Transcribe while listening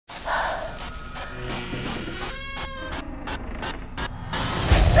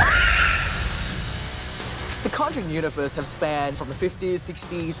Conjuring universe have spanned from the 50s,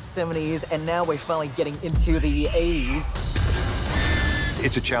 60s, 70s, and now we're finally getting into the 80s.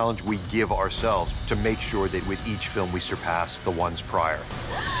 It's a challenge we give ourselves to make sure that with each film we surpass the ones prior.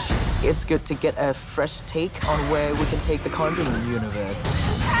 It's good to get a fresh take on where we can take the Conjuring universe.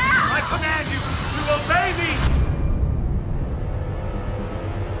 I command you to obey me!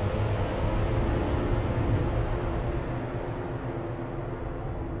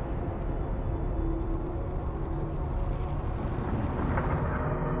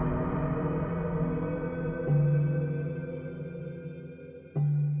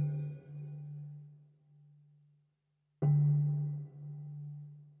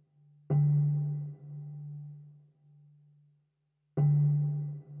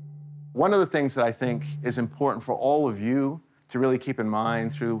 One of the things that I think is important for all of you to really keep in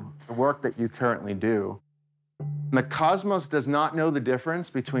mind through the work that you currently do, the cosmos does not know the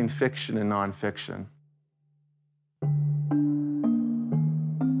difference between fiction and nonfiction.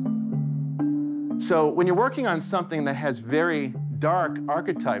 So when you're working on something that has very dark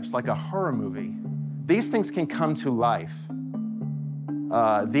archetypes like a horror movie, these things can come to life.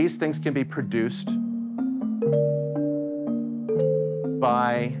 These things can be produced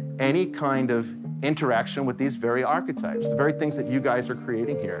by any kind of interaction with these very archetypes, the very things that you guys are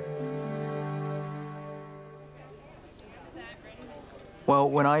creating here. Well,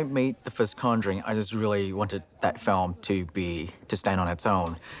 when I made the first Conjuring, I just really wanted that film to stand on its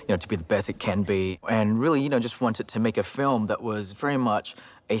own, to be the best it can be, and really, just wanted to make a film that was very much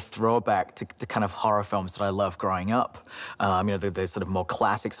a throwback to the kind of horror films that I loved growing up. The sort of more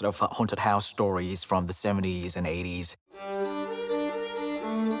classic sort of haunted house stories from the 70s and 80s.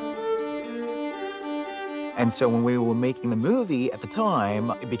 And so when we were making the movie at the time,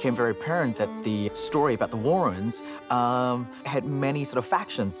 it became very apparent that the story about the Warrens had many sort of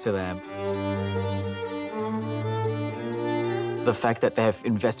factions to them. The fact that they have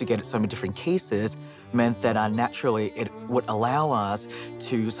investigated so many different cases meant that naturally it would allow us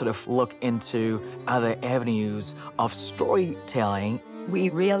to sort of look into other avenues of storytelling. We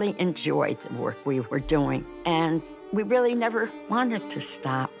really enjoyed the work we were doing, and we really never wanted to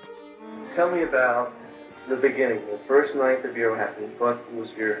stop. Tell me about the beginning, the first night that Vera happened. What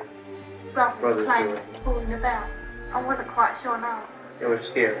was your brother's playing doing? pulling about. I wasn't quite sure now. It was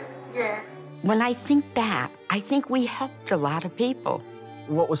scary. Yeah. When I think back, I think we helped a lot of people.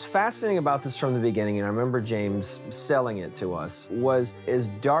 What was fascinating about this from the beginning, and I remember James selling it to us, was as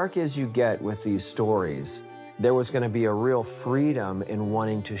dark as you get with these stories, there was going to be a real freedom in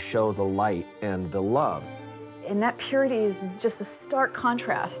wanting to show the light and the love. And that purity is just a stark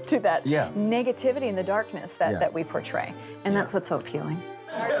contrast to that negativity and the darkness that we portray. And that's what's so appealing.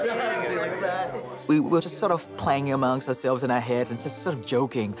 We were just sort of playing amongst ourselves in our heads and just sort of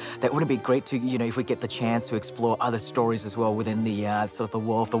joking that wouldn't it be great to, if we get the chance to explore other stories as well within the sort of the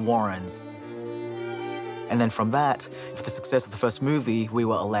world of the Warrens. And then from that, with the success of the first movie, we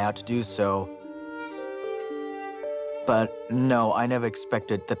were allowed to do so. But no, I never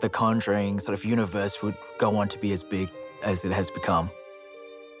expected that the Conjuring sort of universe would go on to be as big as it has become.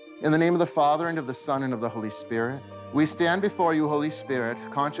 In the name of the Father, and of the Son, and of the Holy Spirit, we stand before you, Holy Spirit,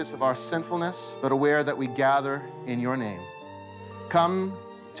 conscious of our sinfulness, but aware that we gather in your name. Come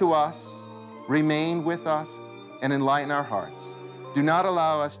to us, remain with us, and enlighten our hearts. Do not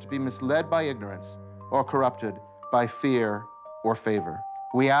allow us to be misled by ignorance or corrupted by fear or favor.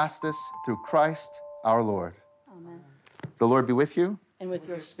 We ask this through Christ our Lord. Amen. The Lord be with you. And with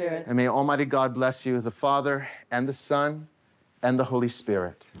your spirit. And may Almighty God bless you, the Father, and the Son, and the Holy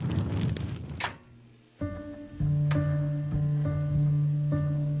Spirit.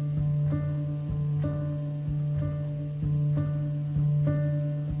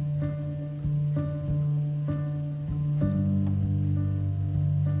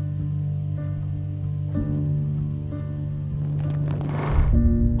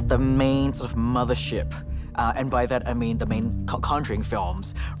 The main sort of mothership, and by that I mean the main Conjuring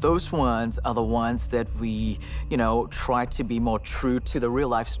films. Those ones are the ones that we, try to be more true to the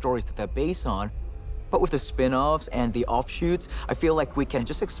real-life stories that they're based on. But with the spin-offs and the offshoots, I feel like we can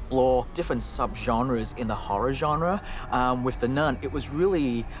just explore different subgenres in the horror genre. With The Nun, it was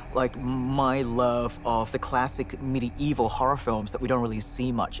really like my love of the classic medieval horror films that we don't really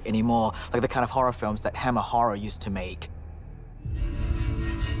see much anymore, like the kind of horror films that Hammer Horror used to make.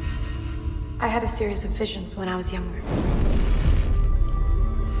 I had a series of visions when I was younger.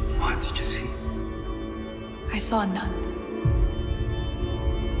 What did you see? I saw a nun.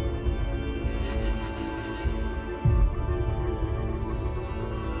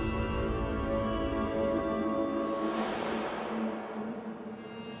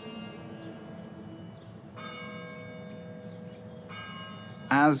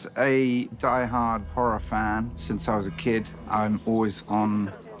 As a die-hard horror fan, since I was a kid, I'm always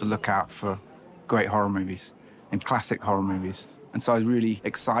on the lookout for great horror movies and classic horror movies. And so I was really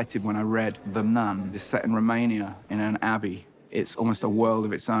excited when I read The Nun. It's set in Romania in an abbey. It's almost a world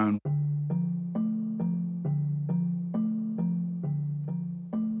of its own.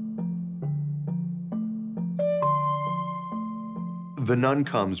 The Nun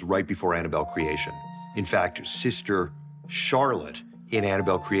comes right before Annabelle Creation. In fact, Sister Charlotte in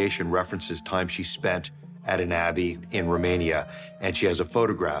Annabelle Creation references time she spent at an abbey in Romania, and she has a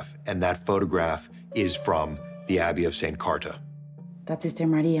photograph, and that photograph is from the Abbey of St. Carta. That's Sister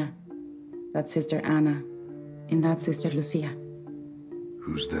Maria, that's Sister Anna, and that's Sister Lucia.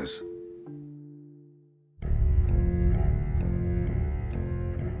 Who's this?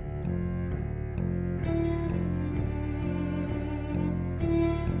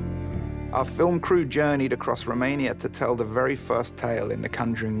 Our film crew journeyed across Romania to tell the very first tale in the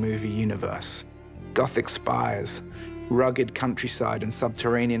Conjuring movie universe. Gothic spires, rugged countryside, and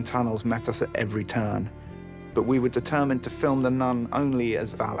subterranean tunnels met us at every turn. But we were determined to film The Nun only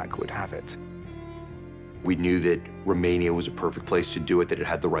as Valak would have it. We knew that Romania was a perfect place to do it, that it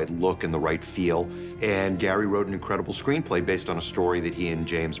had the right look and the right feel. And Gary wrote an incredible screenplay based on a story that he and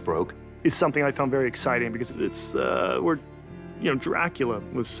James broke. It's something I found very exciting because it's, where, you know, Dracula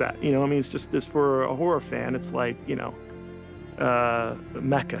was set. You know, I mean, it's just this for a horror fan. It's like, you know,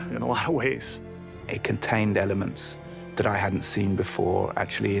 Mecca in a lot of ways. It contained elements that I hadn't seen before,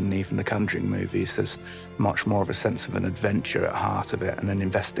 actually, in even the Conjuring movies. There's much more of a sense of an adventure at heart of it and an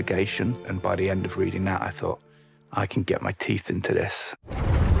investigation. And by the end of reading that, I thought, I can get my teeth into this.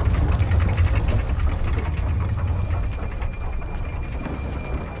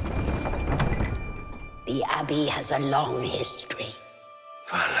 The Abbey has a long history.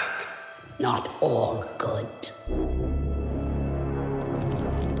 Valak. Not all good.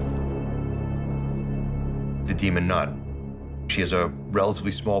 The Demon Nun. She has a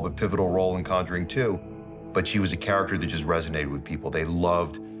relatively small but pivotal role in Conjuring 2, but she was a character that just resonated with people. They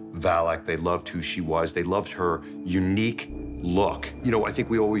loved Valak, they loved who she was, they loved her unique look. You know, I think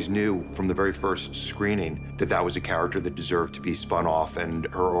we always knew from the very first screening that that was a character that deserved to be spun off and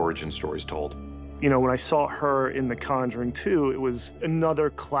her origin stories told. You know, when I saw her in The Conjuring 2, it was another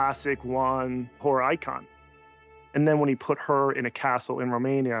classic one horror icon. And then when he put her in a castle in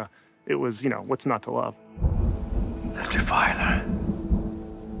Romania, it was, you know, what's not to love? The Defiler.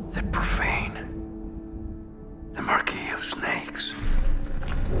 The Profane. The Marquis of Snakes.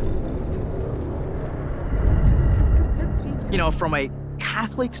 You know, from a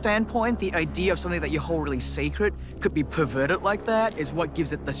Catholic standpoint, the idea of something that you hold really sacred could be perverted like that is what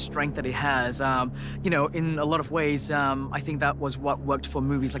gives it the strength that it has. You know, in a lot of ways, I think that was what worked for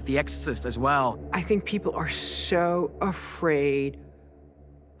movies like The Exorcist as well. I think people are so afraid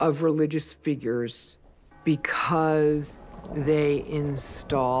of religious figures because they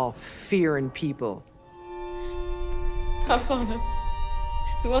install fear in people. Our Father,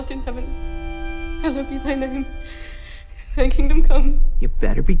 who art in heaven, hallowed be thy name. Thy kingdom come. You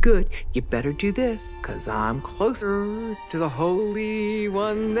better be good. You better do this, because I'm closer to the Holy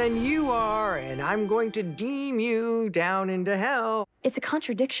One than you are, and I'm going to deem you down into hell. It's a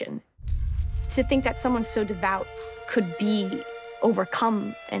contradiction to think that someone so devout could be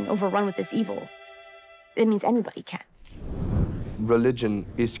overcome and overrun with this evil. It means anybody can. Religion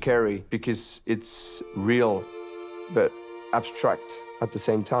is scary because it's real, but abstract at the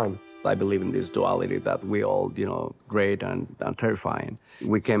same time. I believe in this duality that we all, you know, great and terrifying.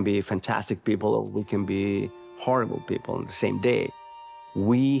 We can be fantastic people or we can be horrible people on the same day.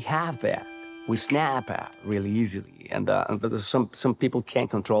 We have that. We snap at really easily. But some people can't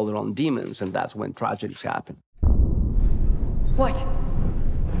control their own demons, and that's when tragedies happen. What?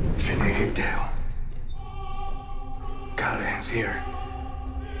 Finnegan Dale. Callahan's here.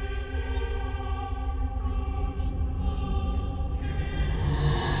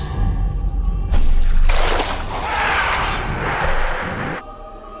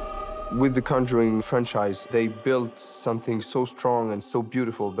 With the Conjuring franchise, they built something so strong and so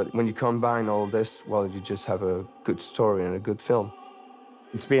beautiful, but when you combine all this, well, you just have a good story and a good film.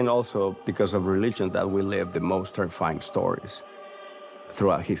 It's been also because of religion that we live the most terrifying stories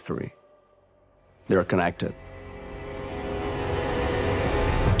throughout history. They're connected.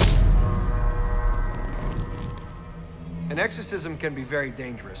 An exorcism can be very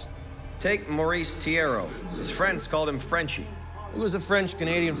dangerous. Take Maurice Thierro. His friends called him Frenchie. He was a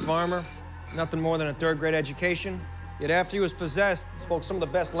French-Canadian farmer, nothing more than a third-grade education. Yet after he was possessed, he spoke some of the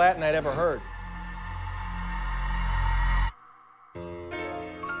best Latin I'd ever heard.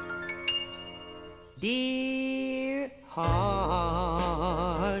 Dear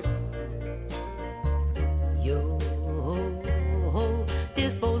heart,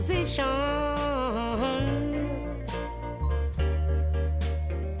 disposition.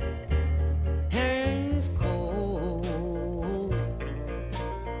 Turns cold.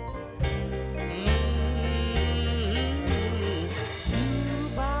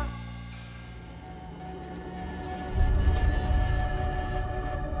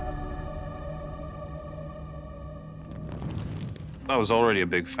 I was already a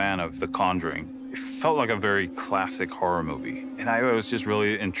big fan of The Conjuring. It felt like a very classic horror movie, and I was just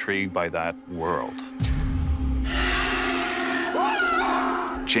really intrigued by that world.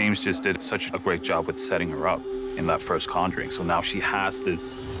 James just did such a great job with setting her up in that first Conjuring, so now she has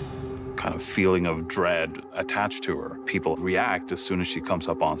this kind of feeling of dread attached to her. People react as soon as she comes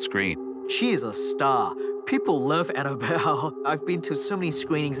up on screen. She is a star. People love Annabelle. I've been to so many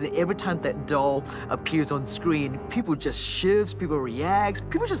screenings, and every time that doll appears on screen, people just shivs, people react,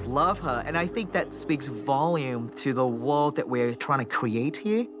 people just love her. And I think that speaks volume to the world that we're trying to create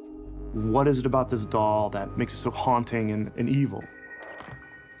here. What is it about this doll that makes it so haunting and evil?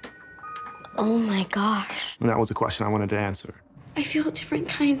 Oh my gosh. And that was a question I wanted to answer. I feel a different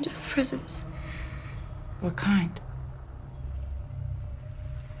kind of presence. What kind?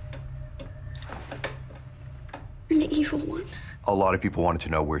 An evil one. A lot of people wanted to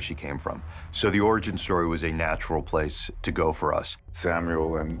know where she came from. So the origin story was a natural place to go for us.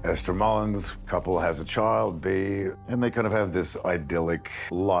 Samuel and Esther Mullins, couple has a child, B, and they kind of have this idyllic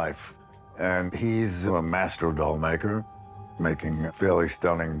life. And he's a master doll maker, making fairly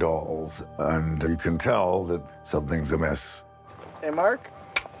stunning dolls. And you can tell that something's amiss. Hey, Mark?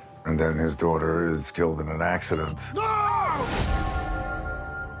 And then his daughter is killed in an accident.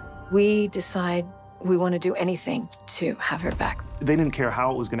 We decide we want to do anything to have her back. They didn't care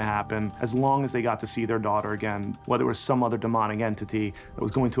how it was going to happen, as long as they got to see their daughter again. Whether it was some other demonic entity that was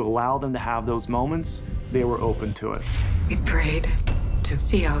going to allow them to have those moments, they were open to it. We prayed to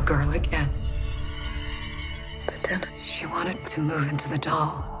see our girl again. But then she wanted to move into the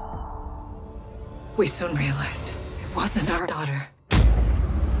doll. We soon realized it wasn't our daughter.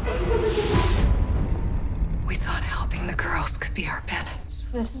 We thought helping the girls could be our penance.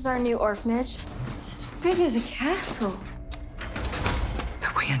 This is our new orphanage. It's as big as a castle.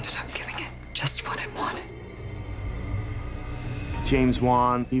 But we ended up giving it just what it wanted. James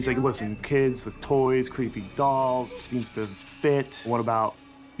Wan, he's like, listen, kids with toys, creepy dolls, seems to fit. What about,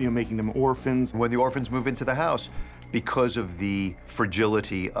 making them orphans? When the orphans move into the house, because of the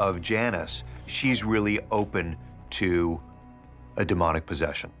fragility of Janice, she's really open to a demonic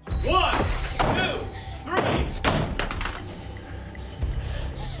possession. 1, 2, 3.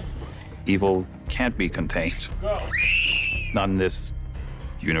 Evil can't be contained. Go. Not in this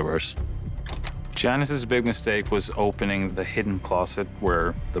universe. Janice's big mistake was opening the hidden closet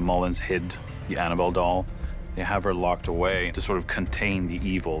where the Mullins hid the Annabelle doll. They have her locked away to sort of contain the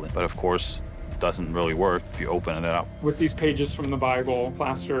evil, but of course, it doesn't really work if you open it up. With these pages from the Bible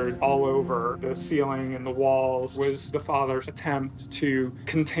plastered all over the ceiling and the walls was the father's attempt to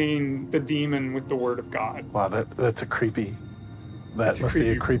contain the demon with the word of God. Wow, that's a creepy, that must be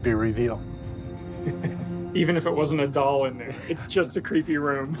a creepy reveal. Even if it wasn't a doll in there, it's just a creepy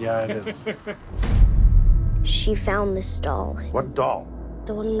room. Yeah, it is. She found this doll. What doll?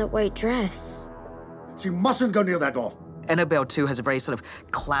 The one in the white dress. She mustn't go near that doll. Annabelle 2 has a very sort of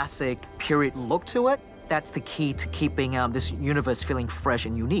classic period look to it. That's the key to keeping this universe feeling fresh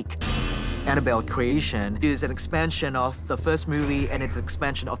and unique. Annabelle Creation is an expansion of the first movie and it's an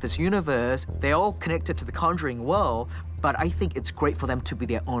expansion of this universe. They're all connected to the Conjuring world, but I think it's great for them to be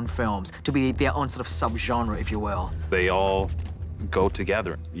their own films, to be their own sort of subgenre, if you will. They all go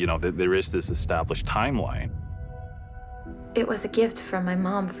together. There is this established timeline. It was a gift from my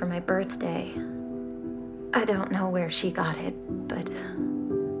mom for my birthday. I don't know where she got it, but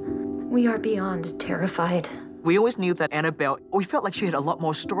we are beyond terrified. We always knew that Annabelle, we felt like she had a lot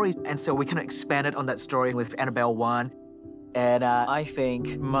more stories, and so we kind of expanded on that story with Annabelle 1. And I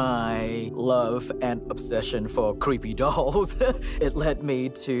think my love and obsession for creepy dolls, it led me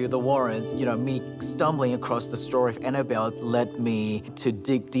to the Warrens. Me stumbling across the story of Annabelle led me to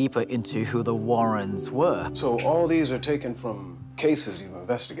dig deeper into who the Warrens were. So all these are taken from cases you've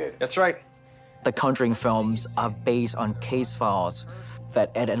investigated? That's right. The Conjuring films are based on case files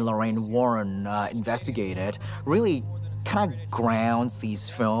that Ed and Lorraine Warren investigated. Really kind of grounds these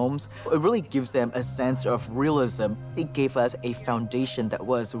films. It really gives them a sense of realism. It gave us a foundation that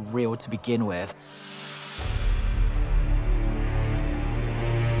was real to begin with.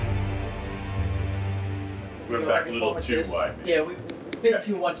 We're back a little too wide. Yeah, we've been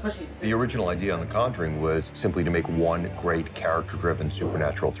too wide, especially... The original idea on The Conjuring was simply to make one great character-driven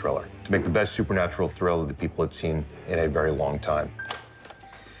supernatural thriller. To make the best supernatural thriller that people had seen in a very long time.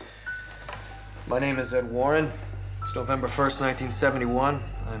 My name is Ed Warren. It's November 1st, 1971.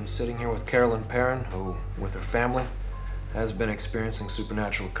 I'm sitting here with Carolyn Perrin, who, with her family, has been experiencing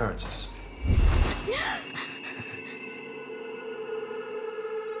supernatural occurrences.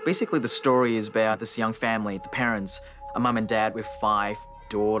 Basically, the story is about this young family, the parents, a mum and dad with 5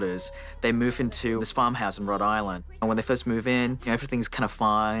 daughters. They move into this farmhouse in Rhode Island. And when they first move in, everything's kind of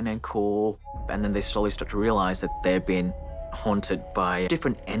fine and cool. And then they slowly start to realize that they've been haunted by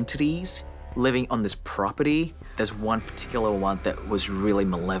different entities living on this property. There's one particular one that was really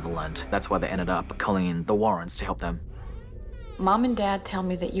malevolent. That's why they ended up calling in the Warrens to help them. Mom and Dad tell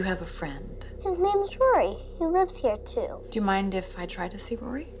me that you have a friend. His name's Rory. He lives here too. Do you mind if I try to see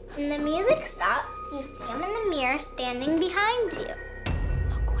Rory? When the music stops, you see him in the mirror standing behind you.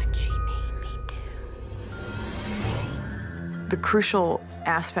 Look what she made me do. The crucial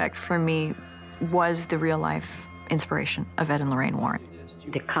aspect for me was the real-life inspiration of Ed and Lorraine Warren.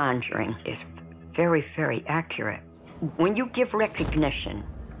 The Conjuring is very, very accurate. When you give recognition,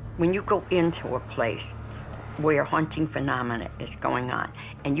 when you go into a place where haunting phenomena is going on,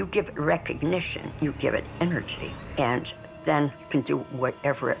 and you give it recognition, you give it energy, and then you can do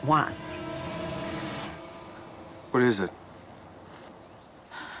whatever it wants. What is it?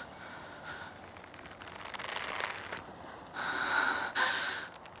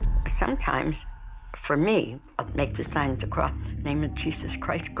 Sometimes, for me, I'll make the sign of the cross, name of Jesus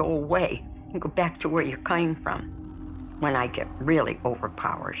Christ, go away, and go back to where you came from when I get really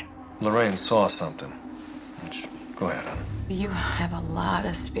overpowered. Lorraine saw something. Go ahead, hon. You have a lot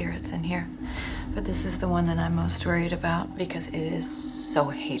of spirits in here, but this is the one that I'm most worried about because it is so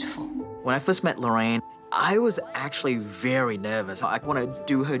hateful. When I first met Lorraine, I was actually very nervous. I want to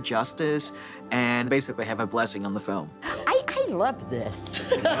do her justice and basically have her blessing on the film. I love this.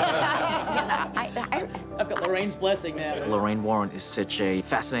 I've got Lorraine's blessing now. Lorraine Warren is such a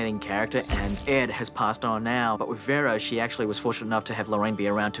fascinating character, and Ed has passed on now. But with Vera, she actually was fortunate enough to have Lorraine be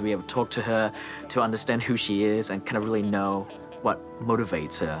around to be able to talk to her, to understand who she is, and kind of really know what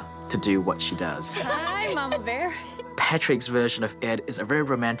motivates her to do what she does. Hi, Mama Bear. Patrick's version of Ed is a very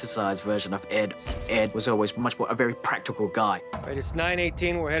romanticized version of Ed. Ed was always much more a very practical guy. All right, it's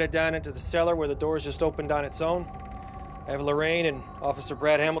 9:18. We're headed down into the cellar where the doors just opened on its own. I have Lorraine and Officer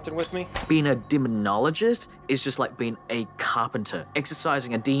Brad Hamilton with me. Being a demonologist is just like being a carpenter.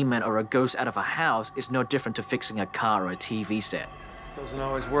 Exorcising a demon or a ghost out of a house is no different to fixing a car or a TV set. Doesn't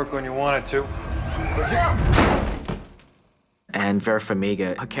always work when you want it to. And Vera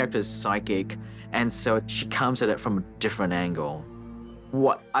Farmiga, her character is psychic, and so she comes at it from a different angle.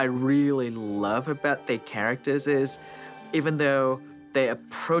 What I really love about their characters is, even though they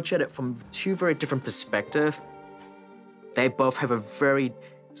approach at it from 2 very different perspectives, they both have a very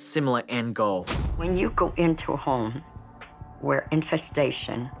similar end goal. When you go into a home where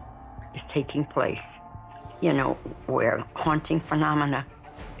infestation is taking place, you know, where haunting phenomena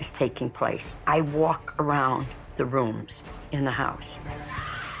is taking place, I walk around the rooms in the house.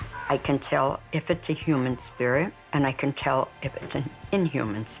 I can tell if it's a human spirit, and I can tell if it's an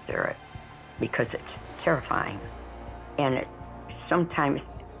inhuman spirit, because it's terrifying. And sometimes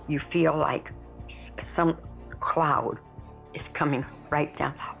you feel like some cloud is coming right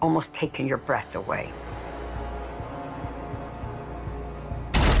down, almost taking your breath away.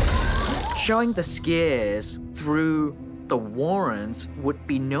 Showing the scares through the Warrens would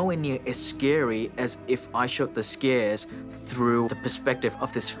be nowhere near as scary as if I showed the scares through the perspective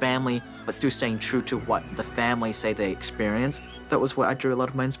of this family, but still staying true to what the family say they experience. That was where I drew a lot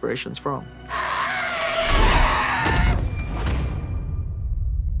of my inspirations from.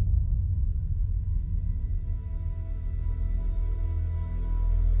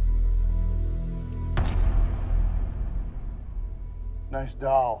 Nice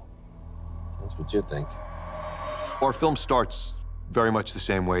doll. That's what you think. Our film starts very much the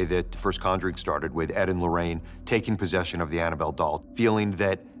same way that the first Conjuring started, with Ed and Lorraine taking possession of the Annabelle doll, feeling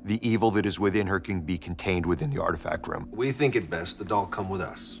that the evil that is within her can be contained within the artifact room. We think it best the doll come with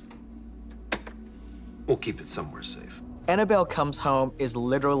us. We'll keep it somewhere safe. Annabelle Comes Home is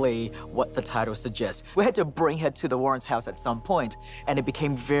literally what the title suggests. We had to bring her to the Warrens' house at some point, and it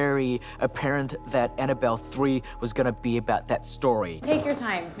became very apparent that Annabelle 3 was gonna be about that story. Take your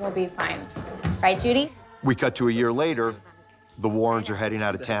time, we'll be fine. Right, Judy? We cut to a year later. The Warrens are heading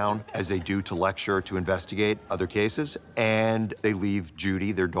out of town, as they do to lecture, to investigate other cases, and they leave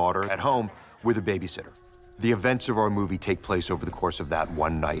Judy, their daughter, at home with a babysitter. The events of our movie take place over the course of that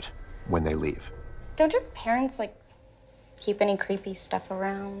one night when they leave. Don't your parents, like, keep any creepy stuff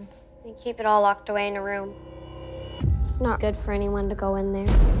around? They keep it all locked away in a room. It's not good for anyone to go in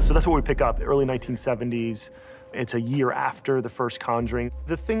there. So that's what we pick up, early 1970s. It's a year after the first Conjuring.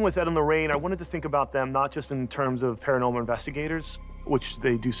 The thing with Ed and Lorraine, I wanted to think about them not just in terms of paranormal investigators, which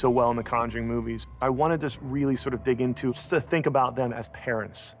they do so well in the Conjuring movies. I wanted to really sort of dig into, just to think about them as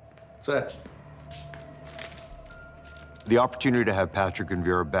parents. What's that? The opportunity to have Patrick and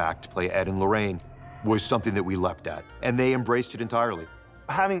Vera back to play Ed and Lorraine was something that we leapt at, and they embraced it entirely.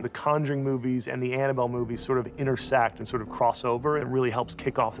 Having the Conjuring movies and the Annabelle movies sort of intersect and sort of cross over, it really helps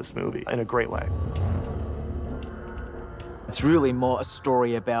kick off this movie in a great way. It's really more a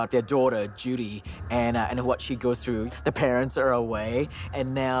story about their daughter, Judy, and what she goes through. The parents are away,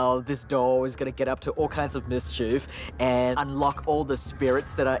 and now this doll is gonna get up to all kinds of mischief and unlock all the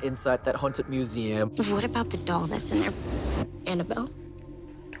spirits that are inside that haunted museum. What about the doll that's in there? Annabelle?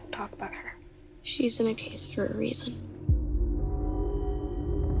 Don't talk about her. She's in a case for a reason.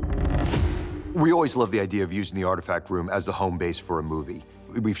 We always love the idea of using the artifact room as the home base for a movie.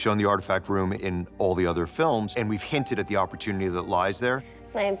 We've shown the artifact room in all the other films, and we've hinted at the opportunity that lies there.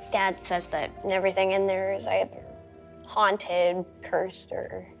 My dad says that everything in there is either haunted, cursed,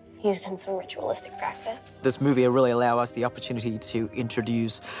 or used in some ritualistic practice. This movie really allowed us the opportunity to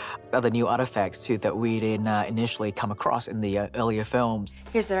introduce other new artifacts too that we didn't initially come across in the earlier films.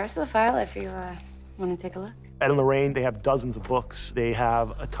 Here's the rest of the file if you want to take a look. Ed and Lorraine, they have dozens of books. They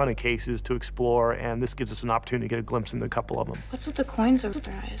have a ton of cases to explore, and this gives us an opportunity to get a glimpse into a couple of them. What's with the coins over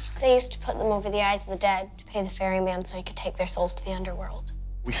their eyes? They used to put them over the eyes of the dead to pay the ferryman so he could take their souls to the underworld.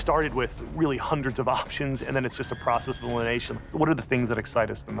 We started with really hundreds of options, and then it's just a process of elimination. What are the things that excite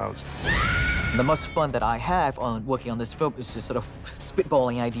us the most? The most fun that I have on working on this film is just sort of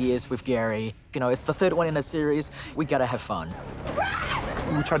spitballing ideas with Gary. You know, it's the third one in a series. We gotta have fun.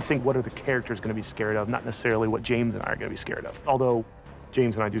 We try to think, what are the characters going to be scared of, not necessarily what James and I are going to be scared of. Although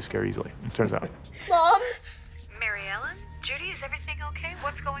James and I do scare easily, it turns out. Mom? Mary Ellen? Judy, is everything okay?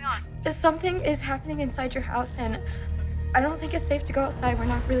 What's going on? Something is happening inside your house, and I don't think it's safe to go outside. We're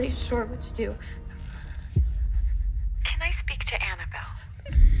not really sure what to do. Can I speak to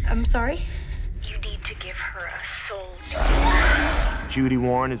Annabelle? I'm sorry? You need to give her a soul. Judy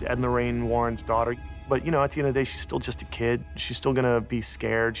Warren is Ed and Lorraine Warren's daughter. But, you know, at the end of the day, she's still just a kid. She's still gonna be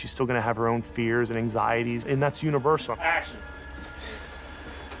scared. She's still gonna have her own fears and anxieties, and that's universal. Action.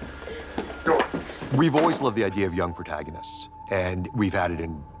 We've always loved the idea of young protagonists, and we've had it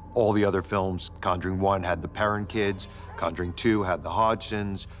in all the other films. Conjuring 1 had the Perrin kids. Conjuring 2 had the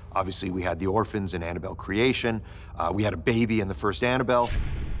Hodgsons. Obviously, we had the orphans in Annabelle Creation. We had a baby in the first Annabelle.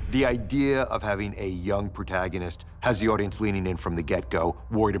 The idea of having a young protagonist has the audience leaning in from the get-go,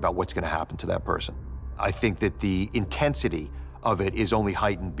 worried about what's gonna happen to that person. I think that the intensity of it is only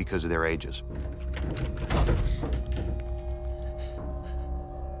heightened because of their ages.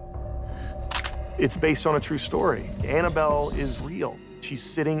 It's based on a true story. Annabelle is real. She's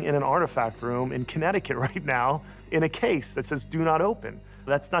sitting in an artifact room in Connecticut right now in a case that says, "Do not open."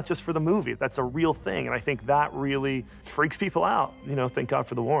 That's not just for the movie, that's a real thing. And I think that really freaks people out. You know, thank God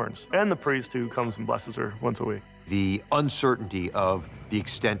for the Warrens. And the priest who comes and blesses her once a week. The uncertainty of the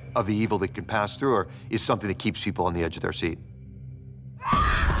extent of the evil that can pass through her is something that keeps people on the edge of their seat.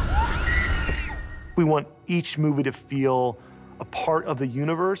 We want each movie to feel a part of the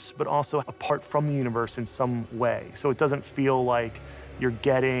universe, but also apart from the universe in some way. So it doesn't feel like you're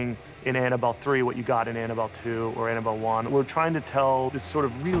getting in Annabelle 3 what you got in Annabelle 2 or Annabelle 1. We're trying to tell this sort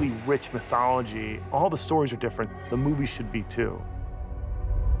of really rich mythology. All the stories are different. The movie should be too.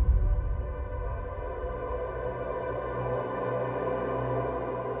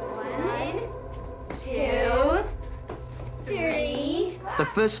 The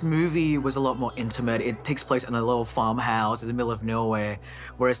first movie was a lot more intimate. It takes place in a little farmhouse in the middle of nowhere,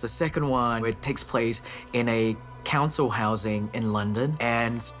 whereas the second one, it takes place in a council housing in London.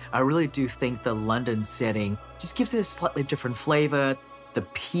 And I really do think the London setting just gives it a slightly different flavor. The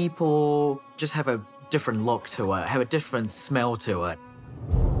people just have a different look to it, have a different smell to it.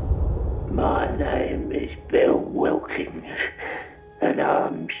 My name is Bill Wilkins, and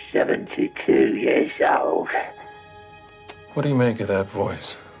I'm 72 years old. What do you make of that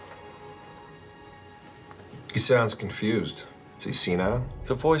voice? He sounds confused. Is he senile?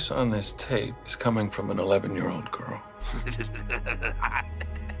 The voice on this tape is coming from an 11-year-old girl.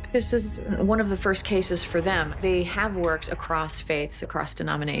 This is one of the first cases for them. They have worked across faiths, across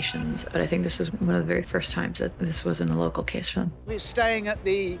denominations, but I think this is one of the very first times that this wasn't a local case for them. We're staying at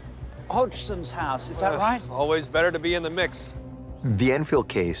the Hodgson's house, is that right? Always better to be in the mix. The Enfield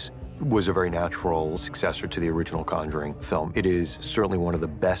case was a very natural successor to the original Conjuring film. It is certainly one of the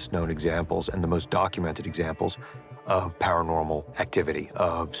best-known examples and the most documented examples of paranormal activity,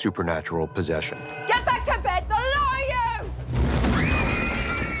 of supernatural possession. Get back to bed, the lot of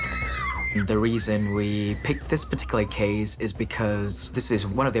you! The reason we picked this particular case is because this is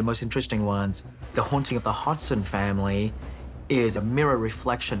one of the most interesting ones. The haunting of the Hodgson family is a mirror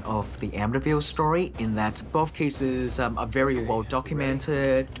reflection of the Amityville story in that both cases are very well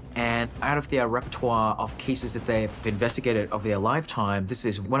documented, and out of their repertoire of cases that they've investigated of their lifetime, this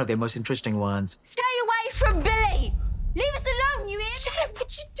is one of their most interesting ones. Stay away from Billy! Leave us alone, you hear? Shut up,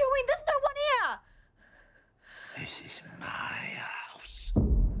 what you doing? There's no one here! This is my house.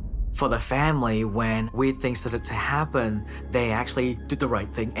 For the family, when weird things started to happen, they actually did the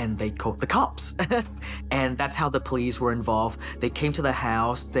right thing and they called the cops. And that's how the police were involved. They came to the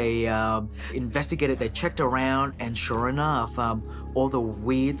house, they investigated, they checked around, and sure enough, all the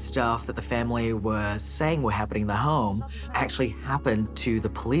weird stuff that the family was saying were happening in the home actually happened to the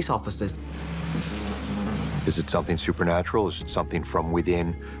police officers. Is it something supernatural? Is it something from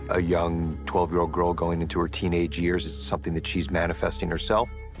within a young 12-year-old girl going into her teenage years? Is it something that she's manifesting herself?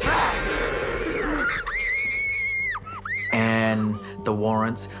 And the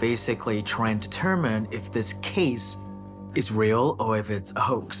warrants basically try and determine if this case is real or if it's a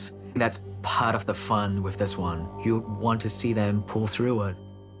hoax. And that's part of the fun with this one. You want to see them pull through it.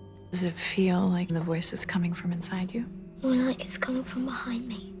 Does it feel like the voice is coming from inside you? More like it's coming from behind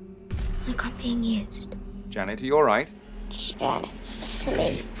me. Like I'm being used. Janet, are you all right? Janet's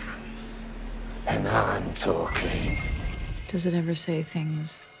asleep. And I'm talking. Does it ever say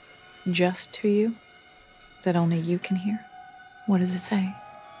things just to you that only you can hear? What does it say?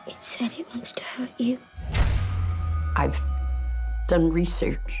 It said it wants to hurt you. I've done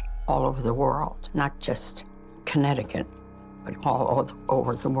research all over the world, not just Connecticut, but all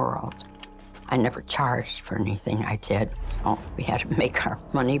over the world. I never charged for anything I did, so we had to make our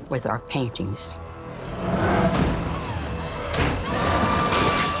money with our paintings.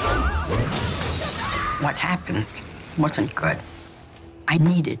 What happened wasn't good. I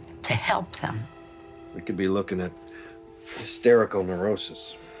needed to help them. We could be looking at hysterical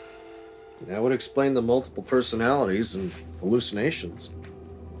neurosis. That would explain the multiple personalities and hallucinations.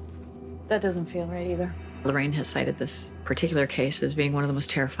 That doesn't feel right either. Lorraine has cited this particular case as being one of the most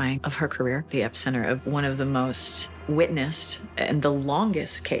terrifying of her career, the epicenter of one of the most witnessed and the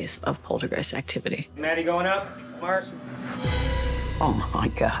longest case of poltergeist activity. Maddie going up? Mark? Oh my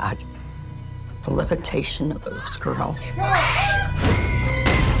God. The levitation of those girls.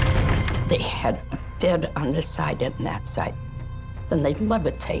 They had a bed on this side and that side. Then they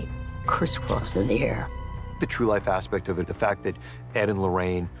levitate, crisscross in the air. The true life aspect of it, the fact that Ed and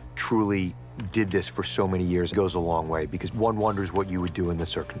Lorraine truly did this for so many years goes a long way, because one wonders what you would do in the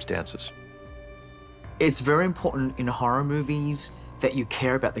circumstances. It's very important in horror movies that you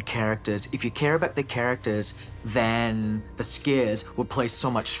care about the characters. If you care about the characters, then the scares will play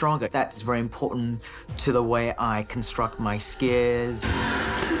so much stronger. That's very important to the way I construct my scares.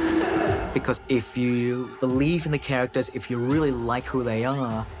 Because if you believe in the characters, if you really like who they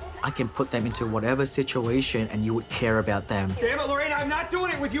are, I can put them into whatever situation and you would care about them. Damn it, Lorraine, I'm not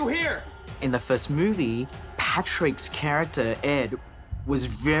doing it with you here! In the first movie, Patrick's character, Ed, was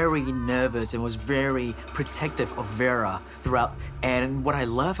very nervous and was very protective of Vera throughout. And what I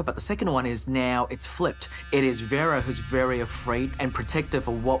love about the second one is now it's flipped. It is Vera who's very afraid and protective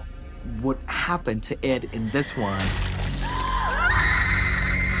of what would happen to Ed in this one.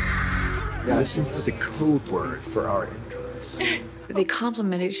 Listen for the code word for our entrance. They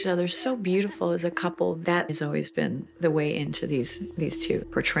complement each other so beautiful as a couple. That has always been the way into these two,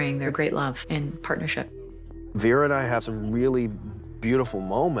 portraying their great love and partnership. Vera and I have some really beautiful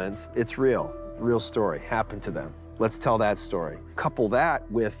moments. It's real story, happened to them. Let's tell that story. Couple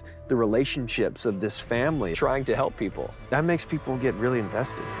that with the relationships of this family trying to help people. That makes people get really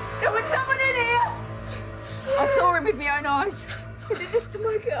invested. There was someone in here! I saw him with my own eyes. He did this to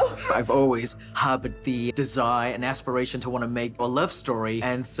my girl. I've always harbored the desire and aspiration to want to make a love story,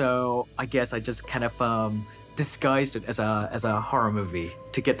 and so I guess I just kind of disguised it as a horror movie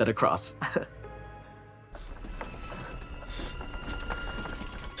to get that across.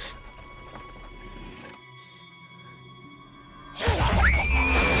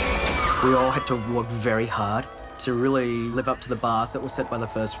 We all had to work very hard to really live up to the bars that were set by the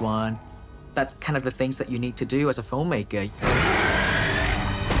first one. That's kind of the things that you need to do as a filmmaker.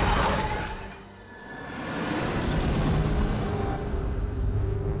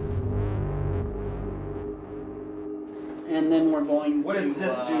 And then we're going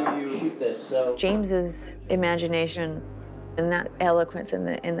to shoot this. So James's imagination and that eloquence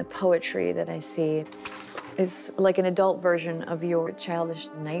in the poetry that I see is like an adult version of your childish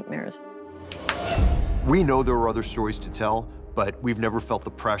nightmares. We know there are other stories to tell, but we've never felt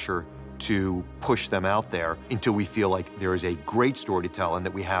the pressure to push them out there until we feel like there is a great story to tell and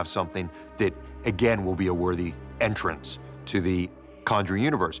that we have something that, again, will be a worthy entrance to the Conjuring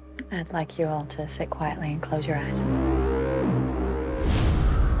universe. I'd like you all to sit quietly and close your eyes.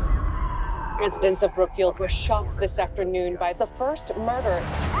 Residents of Brookfield were shocked this afternoon by the first murder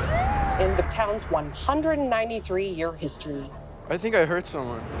in the town's 193-year history. I think I heard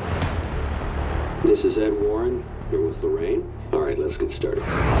someone. This is Ed Warren, here with Lorraine. All right, let's get started.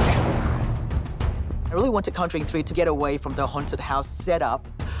 I really wanted Conjuring 3 to get away from the haunted house setup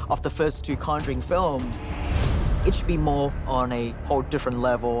of the first two Conjuring films. It should be more on a whole different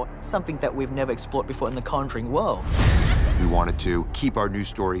level, something that we've never explored before in the Conjuring world. We wanted to keep our new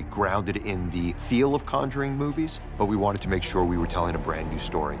story grounded in the feel of Conjuring movies, but we wanted to make sure we were telling a brand new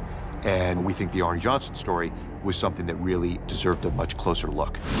story. And we think the Arnie Johnson story was something that really deserved a much closer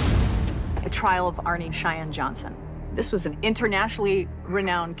look. The trial of Arnie Cheyenne Johnson. This was an internationally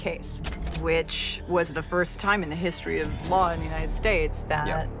renowned case, which was the first time in the history of law in the United States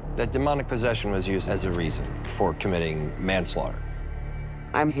that... That demonic possession was used as a reason for committing manslaughter.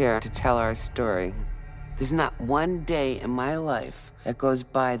 I'm here to tell our story. There's not one day in my life that goes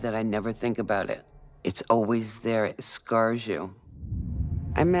by that I never think about it. It's always there, it scars you.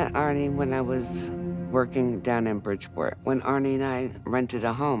 I met Arnie when I was working down in Bridgeport. When Arnie and I rented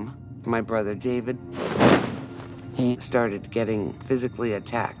a home, my brother David, he started getting physically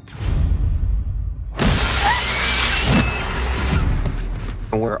attacked.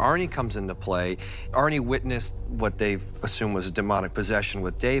 Where Arnie comes into play, Arnie witnessed what they've assumed was a demonic possession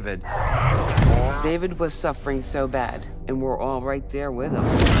with David. David was suffering so bad, and we're all right there with him.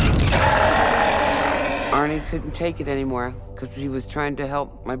 Arnie couldn't take it anymore because he was trying to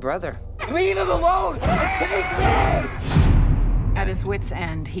help my brother. Leave him alone! At his wit's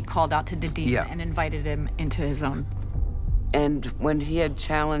end, he called out to Dedina and invited him into his own. And when he had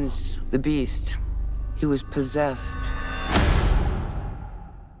challenged the beast, he was possessed.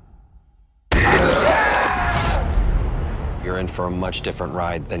 You're in for a much different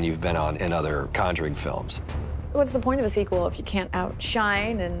ride than you've been on in other Conjuring films. What's the point of a sequel if you can't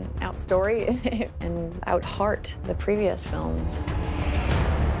outshine and outstory and out-heart the previous films?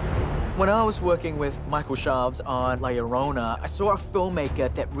 When I was working with Michael Chaves on La Llorona, I saw a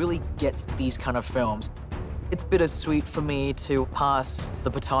filmmaker that really gets these kind of films. It's bittersweet for me to pass the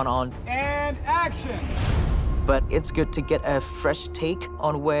baton on. And action! But it's good to get a fresh take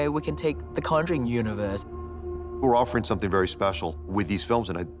on where we can take the Conjuring universe. We're offering something very special with these films,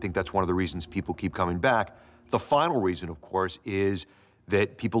 and I think that's one of the reasons people keep coming back. The final reason, of course, is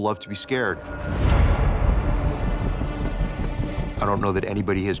that people love to be scared. I don't know that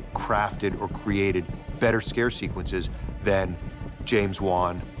anybody has crafted or created better scare sequences than James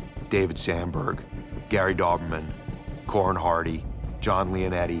Wan, David Sandberg, Gary Dauberman, Corin Hardy, John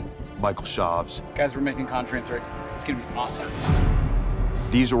Leonetti, Michael Chaves. Guys, we're making Conjuring 3. It's gonna be awesome.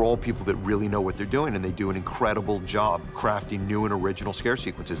 These are all people that really know what they're doing, and they do an incredible job crafting new and original scare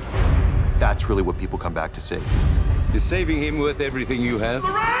sequences. That's really what people come back to see. Is saving him worth everything you have?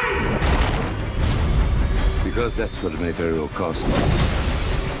 Lorraine! Because that's what it may very well cost.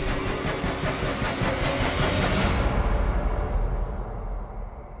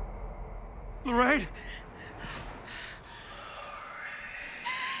 Lorraine,